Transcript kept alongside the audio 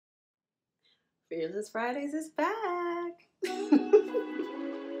Fearless Fridays is back.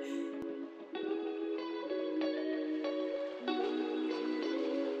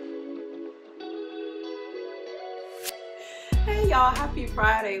 Hey y'all, happy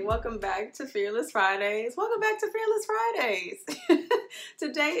Friday. Welcome back to Fearless Fridays. Welcome back to Fearless Fridays.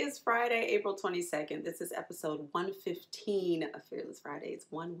 Today is Friday, April 22nd. This is episode 115 of Fearless Fridays.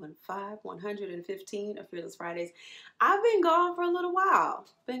 115 of Fearless Fridays. I've been gone for a little while.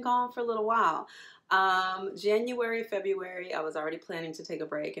 January, February, I was already planning to take a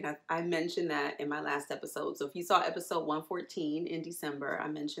break, and I mentioned that in my last episode. So if you saw episode 114 in December, I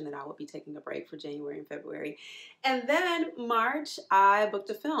mentioned that I would be taking a break for January and February. And then March, I booked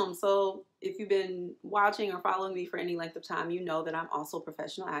a film. So if you've been watching or following me for any length of time, you know that I'm also a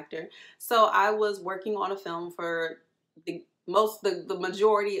professional actor. So I was working on a film for the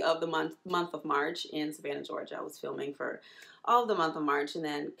majority of the month of March in Savannah, Georgia. I was filming for all of the month of March, and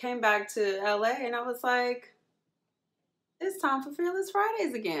then came back to LA, and I was like, it's time for Fearless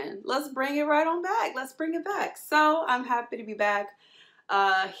Fridays again. Let's bring it right on back. Let's bring it back. So I'm happy to be back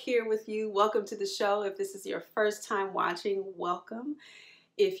here with you. Welcome to the show. If this is your first time watching, welcome.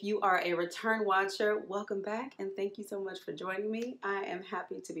 If you are a return watcher, welcome back, and thank you so much for joining me. I am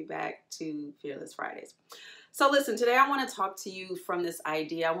happy to be back to Fearless Fridays. So listen, today I want to talk to you from this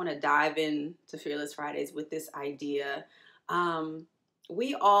idea. I want to dive into Fearless Fridays with this idea.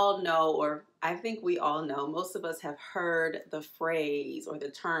 We all know, or I think we all know, most of us have heard the phrase or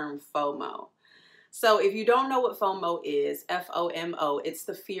the term FOMO. So if you don't know what FOMO is, F-O-M-O, it's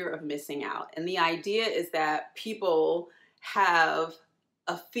the fear of missing out. And the idea is that people have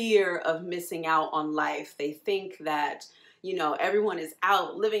a fear of missing out on life. They think that, you know, everyone is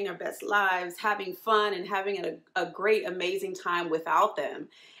out living their best lives, having fun and having a great, amazing time without them.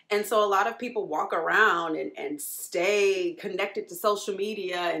 And so a lot of people walk around and stay connected to social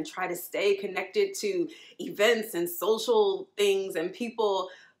media and try to stay connected to events and social things and people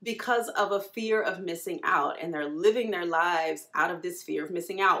because of a fear of missing out, and they're living their lives out of this fear of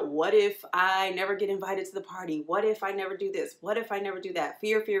missing out. What if I never get invited to the party? What if I never do this? What if I never do that?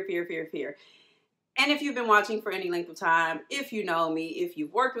 Fear, fear, fear, fear, fear. And if you've been watching for any length of time, if you know me, if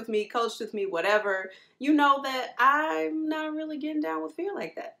you've worked with me, coached with me, whatever, you know that I'm not really getting down with fear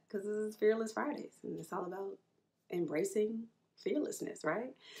like that, because this is Fearless Fridays, and it's all about embracing fearlessness,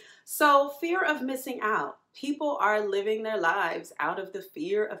 right? So fear of missing out. People are living their lives out of the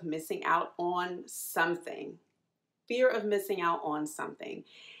fear of missing out on something. Fear of missing out on something.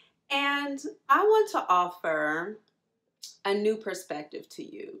 And I want to offer a new perspective to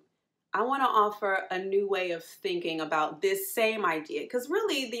you. I want to offer a new way of thinking about this same idea, because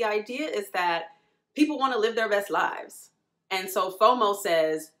really the idea is that people want to live their best lives. And so FOMO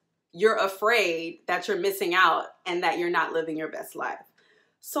says you're afraid that you're missing out and that you're not living your best life.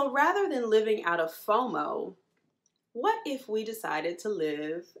 So rather than living out of FOMO, what if we decided to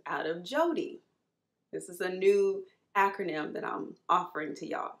live out of JODI? This is a new acronym that I'm offering to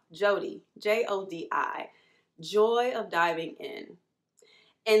y'all. JODI, J-O-D-I, joy of diving in.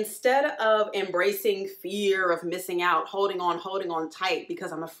 Instead of embracing fear of missing out, holding on tight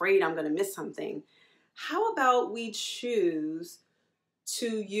because I'm afraid I'm going to miss something, how about we choose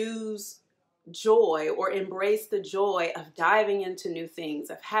to use joy or embrace the joy of diving into new things,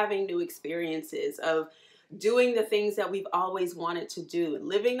 of having new experiences, of doing the things that we've always wanted to do,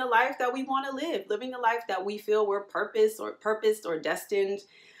 living the life that we want to live, living the life that we feel we're purposed or destined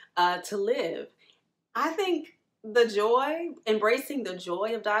to live. I think embracing the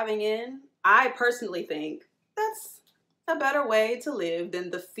joy of diving in, I personally think that's a better way to live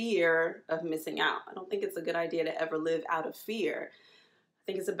than the fear of missing out. I don't think it's a good idea to ever live out of fear. I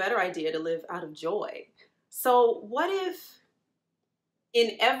think it's a better idea to live out of joy. So what if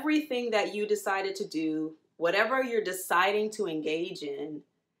in everything that you decided to do, whatever you're deciding to engage in,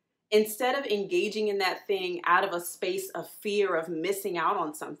 instead of engaging in that thing out of a space of fear of missing out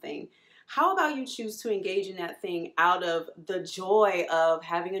on something, how about you choose to engage in that thing out of the joy of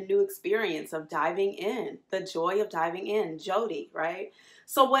having a new experience, of diving in, the joy of diving in, JODI, right?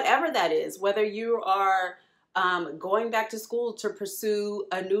 So whatever that is, whether you are going back to school to pursue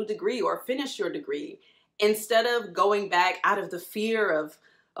a new degree or finish your degree, instead of going back out of the fear of,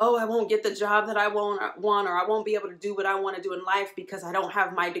 oh, I won't get the job that I want, or I won't be able to do what I want to do in life because I don't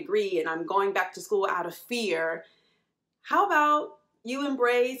have my degree and I'm going back to school out of fear, how about you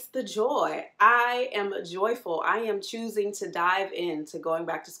embrace the joy? I am joyful. I am choosing to dive into going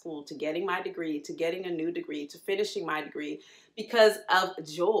back to school, to getting my degree, to getting a new degree, to finishing my degree because of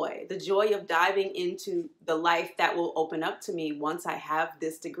joy, the joy of diving into the life that will open up to me once I have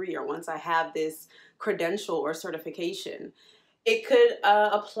this degree or once I have this credential or certification. It could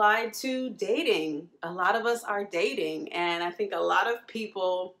apply to dating. A lot of us are dating, and I think a lot of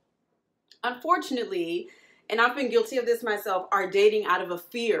people, unfortunately, and I've been guilty of this myself, are dating out of a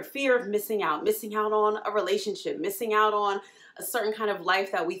fear of missing out on a relationship, missing out on a certain kind of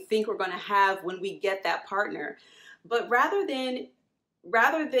life that we think we're going to have when we get that partner. But rather than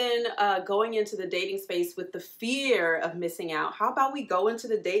going into the dating space with the fear of missing out, how about we go into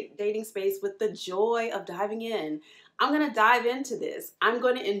the dating space with the joy of diving in? I'm going to dive into this. I'm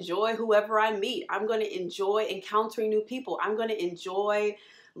going to enjoy whoever I meet. I'm going to enjoy encountering new people. I'm going to enjoy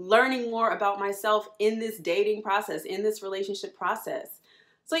learning more about myself in this dating process, in this relationship process.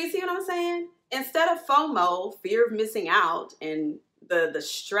 So you see what I'm saying? Instead of FOMO, fear of missing out, and the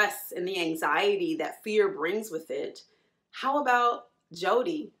stress and the anxiety that fear brings with it, how about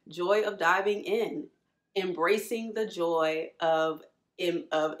JODI, joy of diving in, embracing the joy of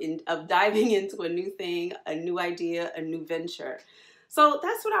diving into a new thing, a new idea, a new venture. So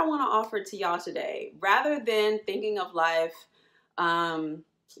that's what I want to offer to y'all today. Rather than thinking of life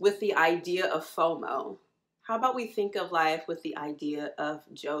with the idea of FOMO, how about we think of life with the idea of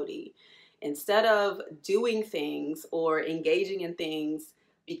JODI? Instead of doing things or engaging in things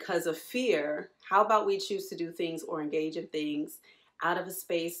because of fear, how about we choose to do things or engage in things out of a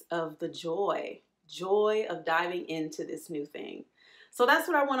space of the joy of diving into this new thing? So that's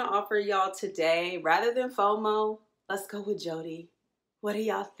what I want to offer y'all today. Rather than FOMO, let's go with JODI. What do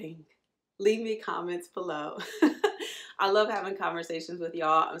y'all think? Leave me comments below. I love having conversations with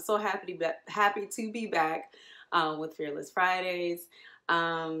y'all. I'm so happy to be back with Fearless Fridays.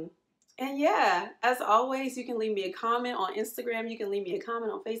 And yeah, as always, you can leave me a comment on Instagram. You can leave me a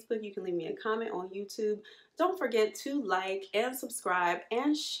comment on Facebook. You can leave me a comment on YouTube. Don't forget to like and subscribe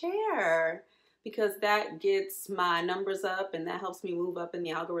and share, because that gets my numbers up and that helps me move up in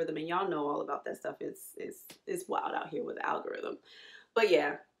the algorithm. And y'all know all about that stuff. It's wild out here with the algorithm. But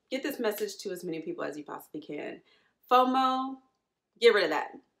yeah, get this message to as many people as you possibly can. FOMO, get rid of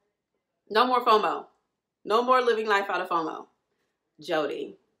that. No more FOMO. No more living life out of FOMO.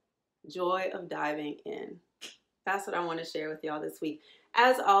 JODI, joy of diving in. That's what I want to share with y'all this week.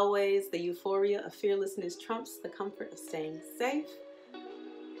 As always, the euphoria of fearlessness trumps the comfort of staying safe.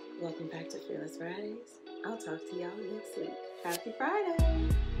 Welcome back to Fearless Fridays. I'll talk to y'all next week. Happy Friday.